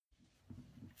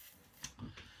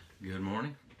Good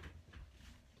morning.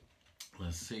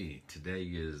 Let's see. Today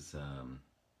is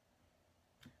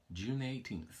June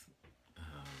 18th,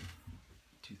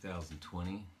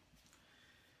 2020.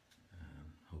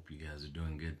 Hope you guys are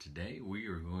doing good today. We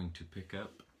are going to pick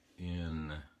up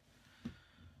in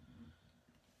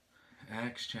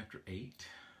Acts chapter 8,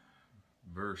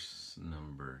 verse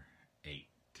number 8.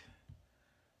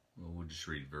 Well, we'll just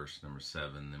read verse number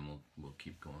 7, then we'll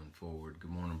keep going forward.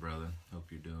 Good morning, brother.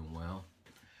 Hope you're doing well.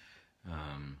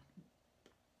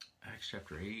 Acts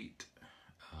chapter 8,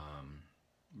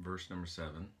 verse number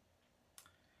 7.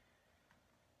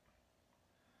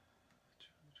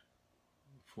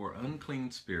 For unclean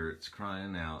spirits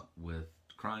crying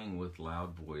with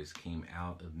loud voice came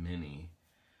out of many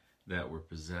that were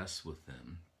possessed with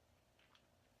them,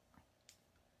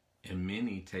 and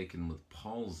many taken with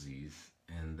palsies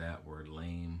and that were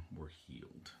lame were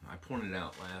healed. I pointed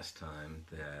out last time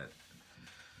that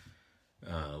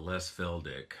Les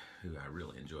Feldick, who I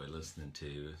really enjoy listening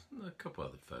to, a couple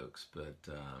other folks, but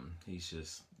he's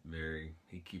just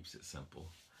he keeps it simple.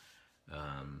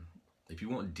 If you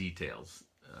want details,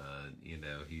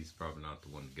 he's probably not the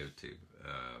one to go to.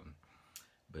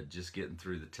 But just getting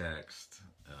through the text,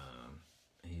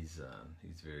 he's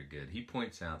very good. He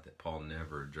points out that Paul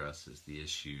never addresses the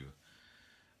issue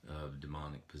of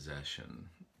demonic possession,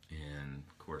 and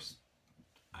of course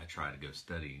I try to go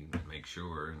study and make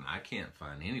sure, and I can't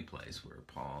find any place where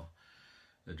Paul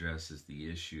addresses the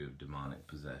issue of demonic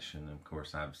possession. Of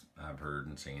course, I've heard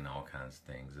and seen all kinds of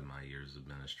things in my years of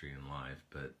ministry and life,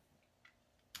 but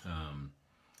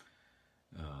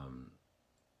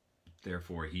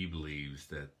therefore he believes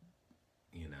that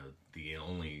the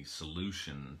only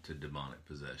solution to demonic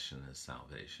possession is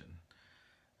salvation.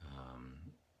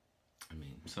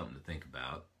 Something to think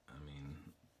about.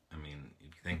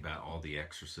 If you think about all the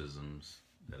exorcisms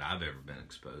that I've ever been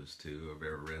exposed to, or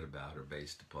ever read about, are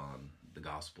based upon the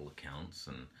gospel accounts,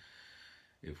 and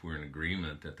if we're in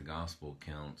agreement that the gospel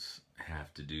accounts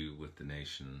have to do with the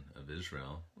nation of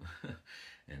Israel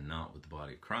and not with the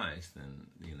body of Christ, then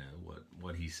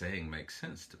what he's saying makes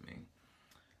sense to me.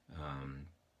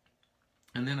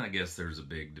 And then I guess there's a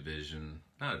big division,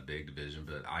 not a big division,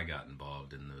 but I got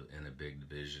involved in a big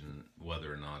division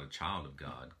whether or not a child of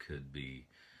God could be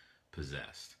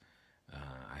possessed.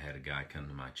 I had a guy come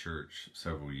to my church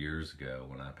several years ago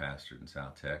when I pastored in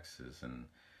South Texas, and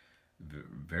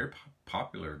very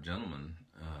popular gentleman,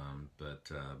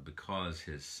 but because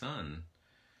his son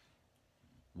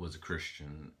was a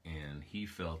Christian and he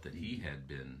felt that he had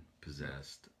been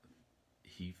possessed,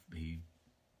 he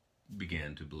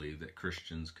began to believe that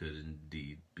Christians could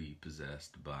indeed be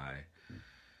possessed by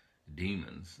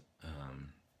demons.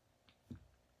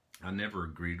 I never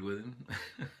agreed with him,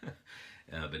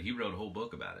 but he wrote a whole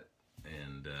book about it,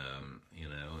 and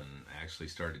and actually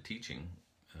started teaching,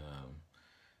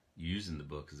 using the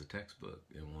book as a textbook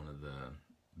in one of the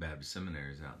Baptist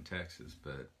seminaries out in Texas.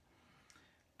 But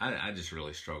I just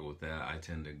really struggle with that. I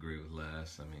tend to agree with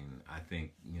Les. I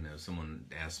think, someone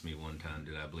asked me one time,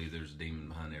 did I believe there's a demon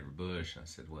behind every bush? I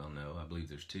said, well, no, I believe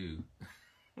there's two.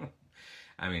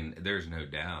 There's no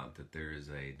doubt that there is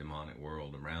a demonic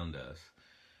world around us.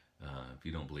 If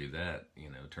you don't believe that,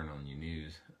 turn on your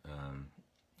news.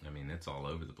 It's all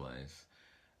over the place.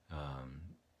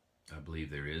 I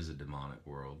believe there is a demonic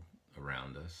world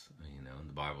around us, and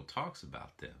the Bible talks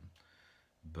about them.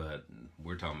 But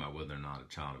we're talking about whether or not a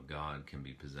child of God can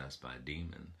be possessed by a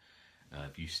demon.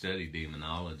 If you study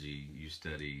demonology, you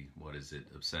study,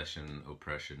 obsession,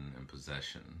 oppression, and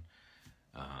possession.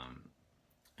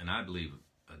 And I believe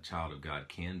a child of God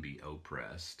can be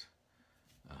oppressed.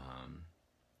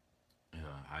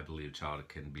 I believe a child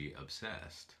can be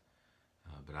obsessed.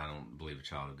 But I don't believe a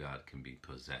child of God can be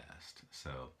possessed.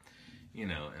 So,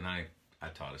 and I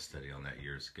taught a study on that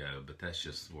years ago, but that's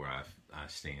just where I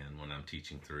stand when I'm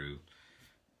teaching through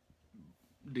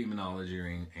demonology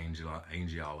or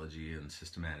angelology and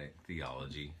systematic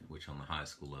theology, which on the high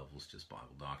school level is just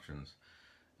Bible doctrines.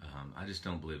 I just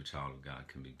don't believe a child of God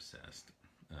can be possessed.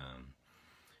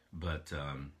 But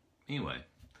anyway,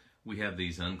 we have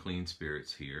these unclean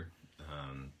spirits here.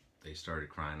 They started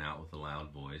crying out with a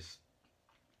loud voice.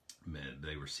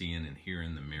 They were seeing and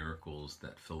hearing the miracles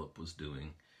that Philip was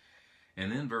doing.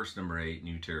 And then verse number 8,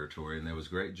 new territory, and there was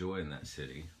great joy in that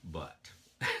city, but,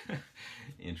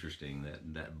 interesting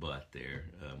that but there,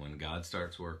 when God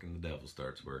starts working, the devil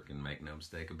starts working, make no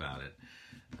mistake about it.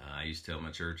 I used to tell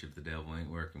my church, if the devil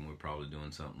ain't working, we're probably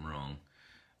doing something wrong,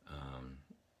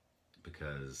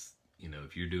 because,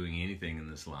 if you're doing anything in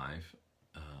this life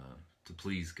to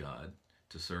please God,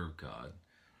 to serve God,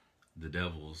 the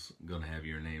devil's going to have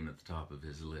your name at the top of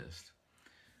his list.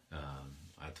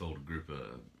 I told a group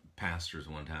of pastors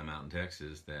one time out in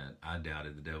Texas that I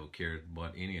doubted the devil cared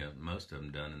what most of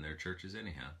them done in their churches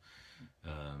anyhow,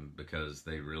 because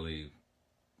they really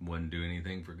wouldn't do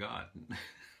anything for God.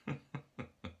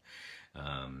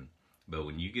 But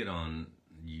when you get on,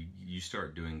 you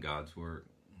start doing God's work,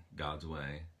 God's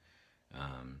way.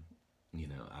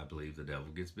 I believe the devil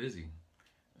gets busy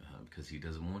because he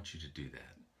doesn't want you to do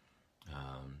that.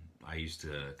 I used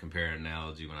to compare an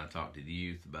analogy when I talked to the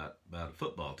youth about a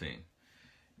football team.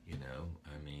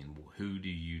 Who do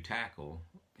you tackle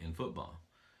in football?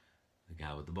 The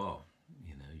guy with the ball.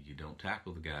 You don't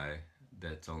tackle the guy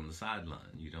that's on the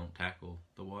sideline. You don't tackle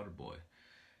the water boy.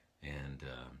 And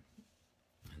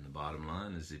the bottom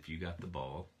line is, if you got the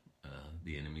ball,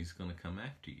 the enemy's going to come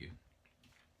after you.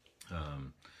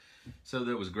 So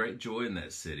there was great joy in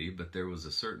that city, but there was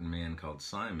a certain man called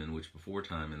Simon, which before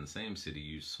time in the same city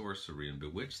used sorcery and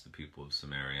bewitched the people of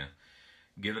Samaria,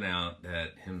 giving out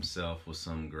that himself was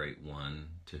some great one,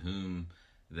 to whom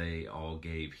they all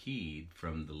gave heed,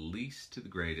 from the least to the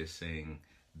greatest, saying,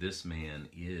 "This man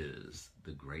is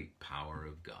the great power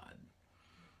of God."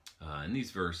 In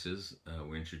these verses,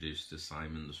 we're introduced to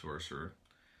Simon the sorcerer,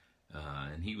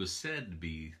 and he was said to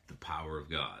be the power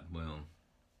of God. Well,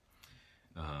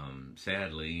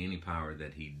 sadly, any power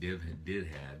that he did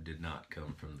have did not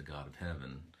come from the God of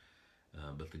heaven,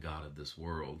 but the God of this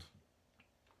world.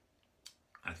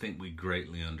 I think we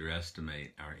greatly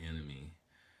underestimate our enemy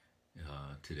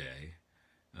today.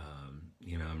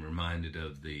 I'm reminded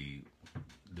of the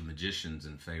magicians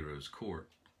in Pharaoh's court.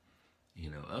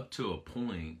 Up to a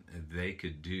point, they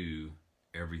could do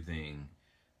everything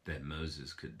that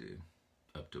Moses could do,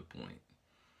 up to a point.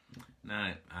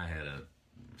 Now, I had a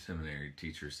seminary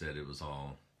teacher said it was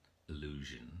all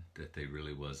illusion, that they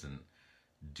really wasn't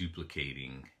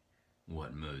duplicating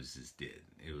what Moses did.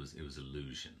 It was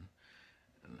illusion.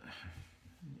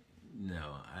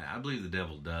 No, I believe the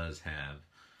devil does have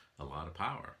a lot of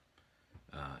power,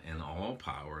 and all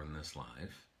power in this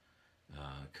life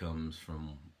comes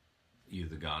from either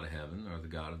the God of heaven or the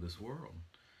God of this world.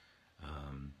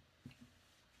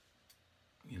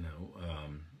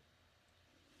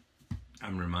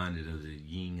 I'm reminded of the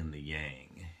yin and the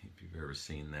yang. If you've ever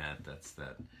seen that, that's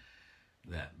that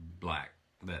black,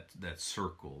 that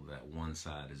circle, that one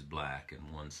side is black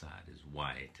and one side is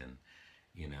white, and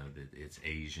that it's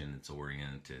Asian, it's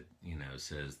oriented,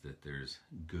 says that there's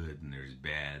good and there's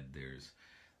bad, there's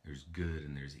good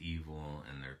and there's evil,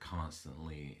 and they're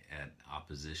constantly at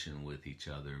opposition with each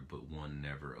other, but one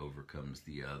never overcomes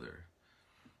the other.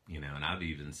 And I've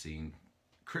even seen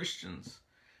Christians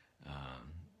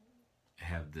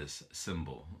have this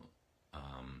symbol,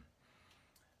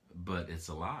 but it's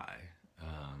a lie.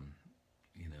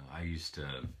 I used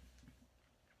to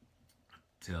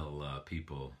tell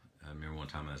people, I remember one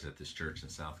time I was at this church in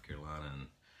South Carolina, and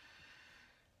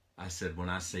I said, when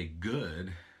I say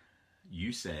good,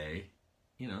 you say,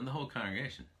 in the whole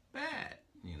congregation, bad.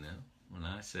 When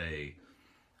I say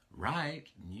right,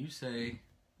 you say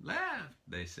left,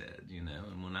 they said,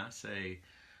 and when I say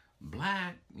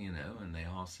black, and they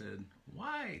all said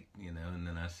white, and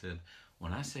then I said,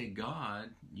 when I say God,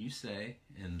 you say,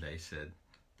 and they said,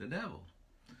 the devil.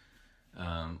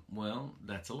 Well,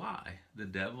 that's a lie. The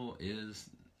devil is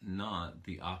not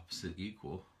the opposite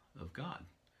equal of God.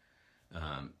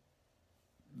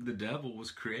 The devil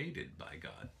was created by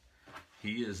God.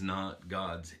 He is not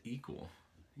God's equal,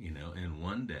 and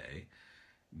one day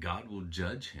God will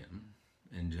judge him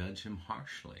and judge him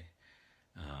harshly.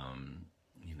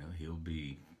 He'll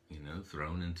be,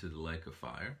 thrown into the lake of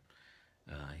fire.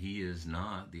 He is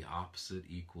not the opposite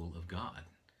equal of God.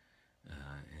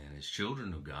 And as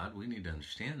children of God, we need to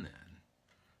understand that.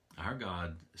 Our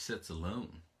God sits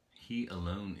alone. He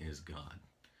alone is God.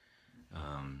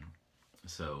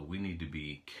 So we need to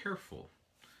be careful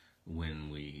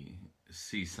when we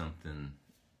see something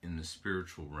in the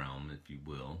spiritual realm, if you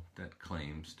will, that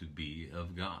claims to be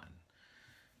of God.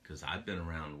 Because I've been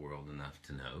around the world enough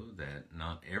to know that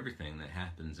not everything that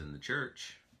happens in the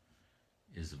church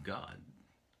is of God,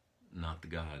 not the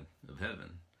God of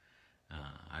heaven.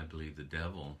 I believe the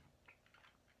devil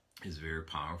is very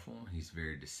powerful. He's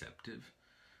very deceptive.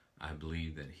 I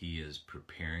believe that he is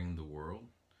preparing the world.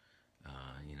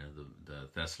 The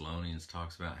Thessalonians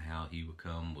talks about how he will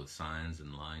come with signs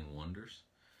and lying wonders.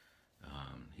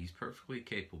 He's perfectly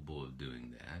capable of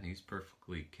doing that. He's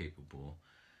perfectly capable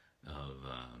of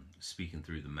speaking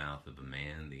through the mouth of a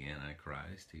man, the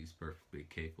Antichrist. He's perfectly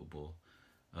capable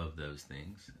of those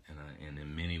things. And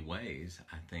in many ways,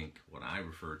 I think what I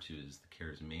refer to as the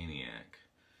charismaniac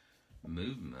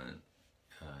movement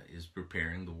is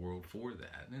preparing the world for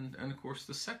that. And of course,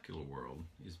 the secular world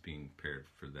is being prepared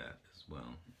for that as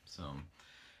well. So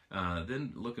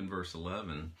then look in verse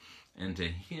 11. And to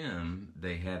him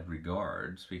they had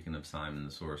regard, speaking of Simon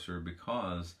the sorcerer,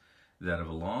 because that of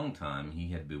a long time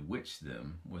he had bewitched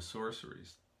them with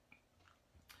sorceries.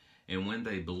 And when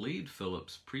they believed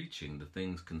Philip's preaching the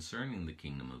things concerning the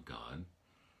kingdom of God,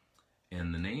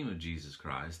 in the name of Jesus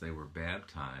Christ, they were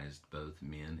baptized, both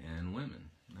men and women.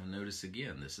 Now notice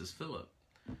again, this is Philip.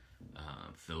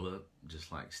 Philip,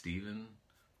 just like Stephen,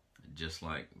 just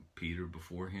like Peter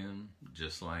before him,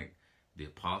 just like the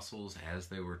apostles as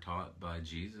they were taught by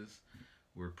Jesus,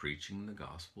 were preaching the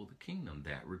gospel of the kingdom.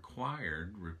 That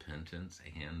required repentance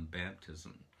and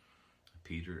baptism.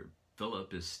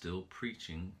 Philip is still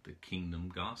preaching the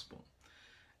kingdom gospel.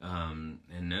 And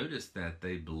notice that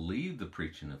they believed the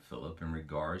preaching of Philip in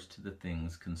regards to the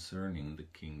things concerning the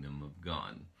kingdom of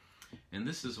God. And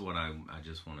this is what I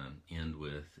just want to end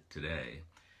with today.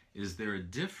 Is there a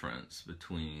difference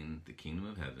between the kingdom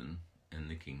of heaven and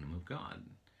the kingdom of God?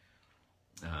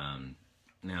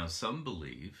 Now, some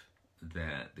believe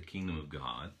that the kingdom of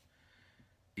God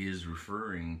is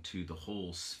referring to the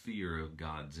whole sphere of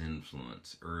God's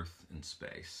influence, earth and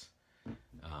space.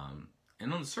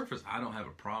 And on the surface, I don't have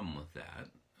a problem with that.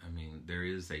 I mean, there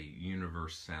is a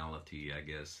universality, I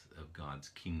guess, of God's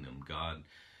kingdom. God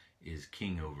is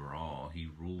king over all. He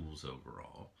rules over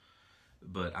all.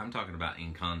 But I'm talking about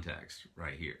in context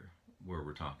right here, where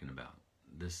we're talking about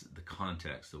this, the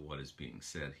context of what is being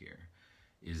said here.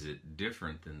 Is it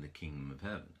different than the kingdom of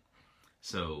heaven?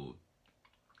 So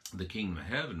the kingdom of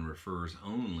heaven refers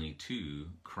only to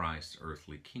Christ's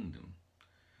earthly kingdom.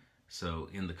 So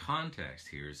in the context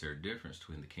here, is there a difference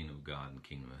between the kingdom of God and the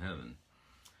kingdom of heaven?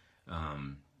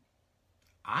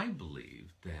 I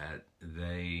believe that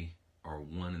they are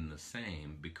one and the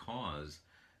same because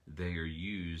they are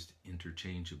used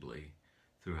interchangeably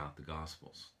throughout the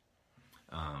Gospels.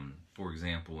 For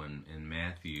example, in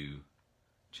Matthew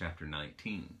chapter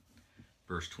 19,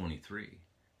 verse 23,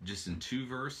 just in two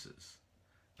verses,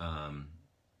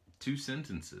 two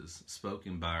sentences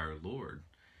spoken by our Lord,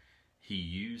 he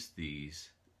used these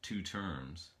two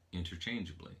terms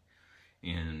interchangeably.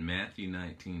 In Matthew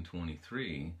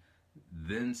 19:23,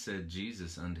 then said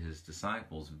Jesus unto his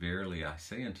disciples, verily I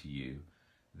say unto you,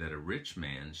 that a rich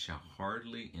man shall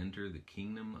hardly enter the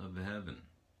kingdom of heaven.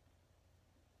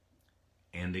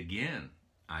 And again,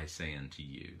 I say unto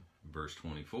you, verse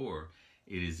 24,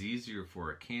 it is easier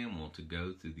for a camel to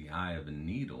go through the eye of a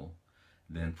needle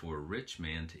than for a rich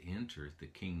man to enter the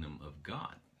kingdom of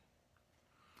God.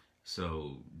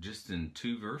 So just in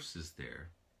two verses there,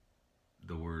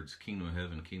 the words kingdom of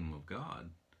heaven, kingdom of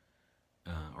God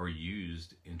are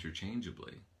used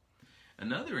interchangeably.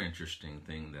 Another interesting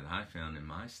thing that I found in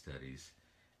my studies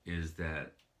is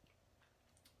that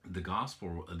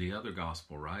the other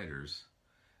gospel writers,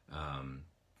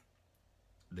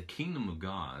 the kingdom of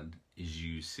God is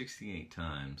used 68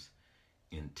 times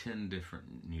in 10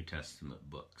 different New Testament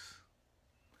books.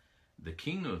 The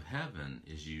kingdom of heaven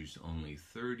is used only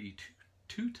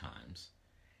 32 times,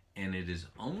 and it is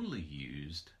only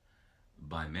used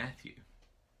by Matthew.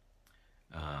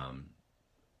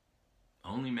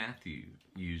 Only Matthew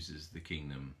uses the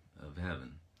kingdom of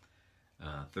heaven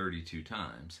 32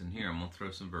 times. And here I'm going to throw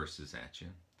some verses at you.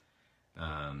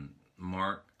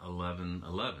 Mark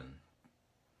 11:11.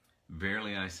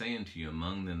 Verily I say unto you,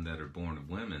 among them that are born of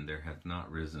women, there hath not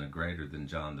risen a greater than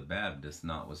John the Baptist.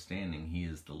 Notwithstanding, he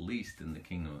is the least in the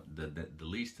kingdom. The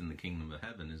least in the kingdom of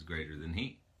heaven is greater than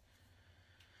he.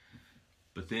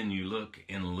 But then you look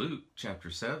in Luke chapter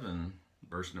 7,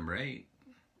 verse number 8.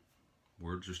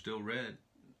 Words are still read.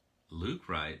 Luke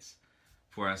writes,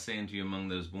 for I say unto you, among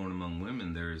those born among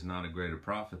women, there is not a greater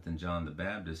prophet than John the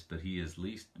Baptist, but he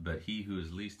who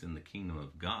is least in the kingdom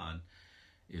of God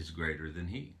is greater than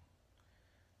he.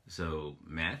 So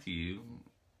Matthew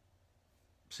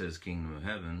says kingdom of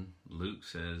heaven. Luke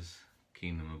says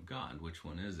kingdom of God. Which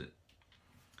one is it?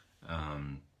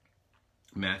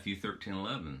 Matthew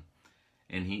 13:11.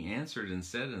 And he answered and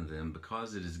said unto them,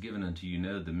 because it is given unto you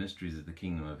know the mysteries of the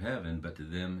kingdom of heaven, but to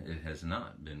them it has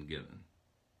not been given.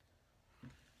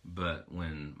 But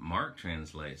when Mark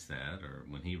translates that, or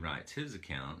when he writes his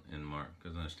account in Mark,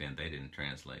 because understand they didn't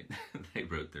translate, they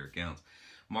wrote their accounts.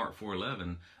 Mark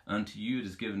 4:11, unto you it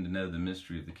is given to know the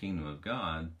mystery of the kingdom of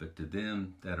God, but to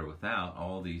them that are without,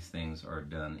 all these things are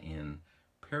done in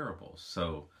parables.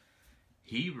 So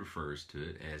he refers to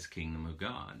it as kingdom of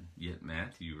God, yet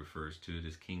Matthew refers to it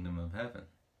as kingdom of heaven.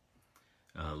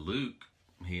 Luke,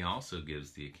 he also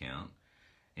gives the account,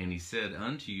 and he said,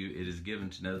 unto you it is given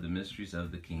to know the mysteries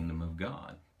of the kingdom of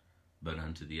God, but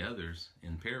unto the others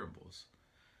in parables.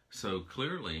 So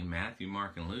clearly, Matthew,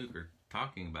 Mark, and Luke are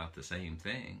talking about the same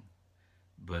thing,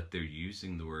 but they're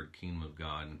using the word kingdom of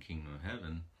God and kingdom of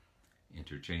heaven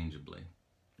interchangeably.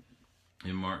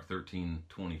 In Mark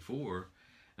 13:24,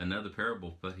 another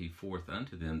parable put he forth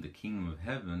unto them, the kingdom of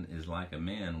heaven is like a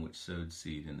man which sowed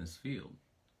seed in his field.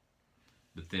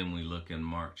 But then we look in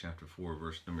Mark chapter 4,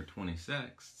 verse number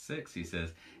 26, he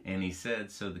says, and he said,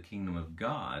 so the kingdom of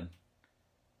God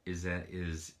is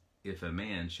if a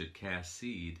man should cast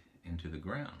seed into the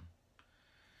ground.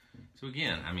 So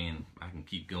again, I mean, I can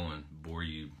keep going, bore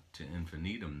you to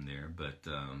infinitum there, but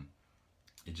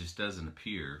it just doesn't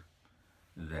appear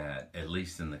that, at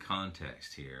least in the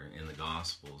context here, in the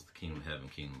Gospels, the kingdom of heaven,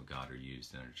 kingdom of God are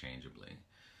used interchangeably.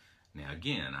 Now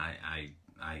again, I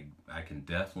can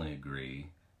definitely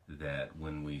agree that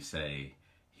when we say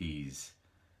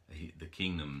the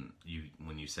kingdom,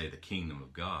 when you say the kingdom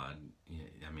of God,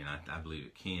 I mean, I believe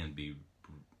it can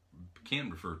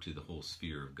refer to the whole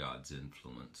sphere of God's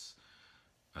influence,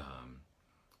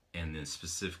 and then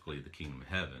specifically the kingdom of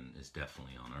heaven is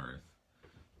definitely on earth.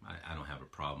 I don't have a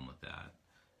problem with that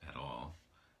at all.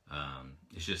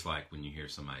 It's just like when you hear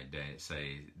somebody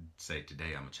say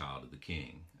today I'm a child of the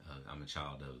king, I'm a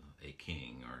child of a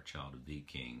king, or a child of the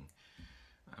king.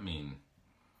 I mean,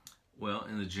 well,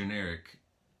 in the generic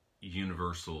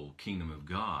universal kingdom of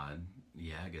God,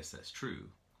 yeah, I guess that's true.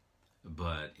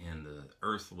 But in the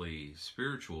earthly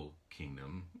spiritual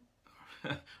kingdom,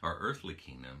 or earthly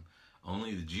kingdom,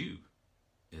 only the Jew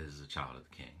is a child of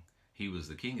the king. He was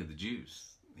the king of the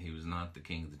Jews. He was not the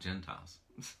king of the Gentiles.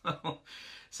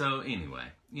 So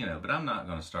anyway, but I'm not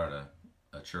going to start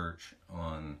a church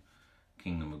on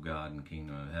kingdom of God and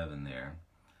kingdom of heaven there.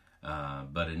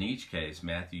 But in each case,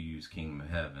 Matthew used kingdom of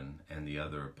heaven, and the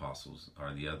other apostles,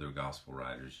 or the other gospel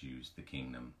writers, used the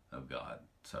kingdom of God.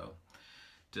 So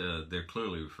they're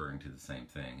clearly referring to the same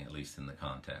thing, at least in the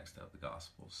context of the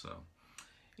gospel. So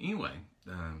anyway,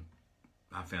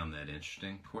 I found that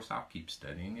interesting. Of course, I'll keep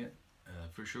studying it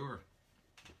for sure.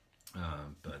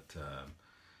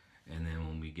 And then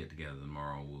when we get together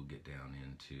tomorrow, we'll get down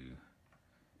into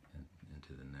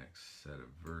the next set of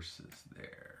verses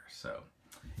there. So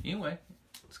anyway,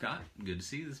 Scott, good to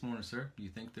see you this morning, sir. You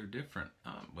think they're different?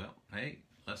 Well, hey,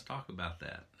 let's talk about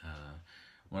that.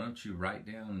 Why don't you write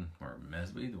down, or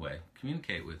either way,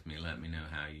 communicate with me. Let me know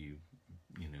how you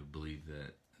believe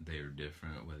that they are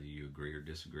different, whether you agree or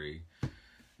disagree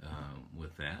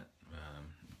with that.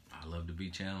 I love to be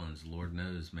challenged. Lord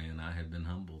knows, man, I have been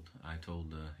humbled. I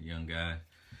told a young guy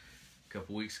a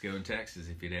couple weeks ago in Texas,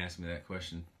 if he'd asked me that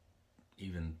question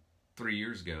even 3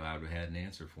 years ago, I would have had an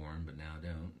answer for him, but now I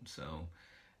don't. So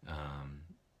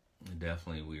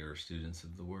definitely we are students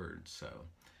of the Word. So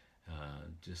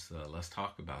let's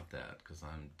talk about that, because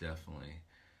I'm definitely,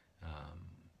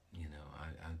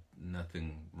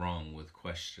 nothing wrong with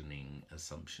questioning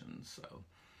assumptions. So,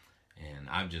 and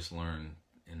I've just learned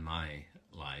in my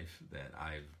life that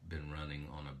I've been running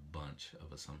on a bunch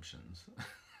of assumptions.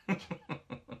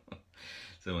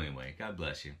 So anyway, God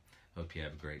bless you. Hope you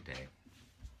have a great day.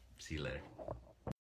 See you later.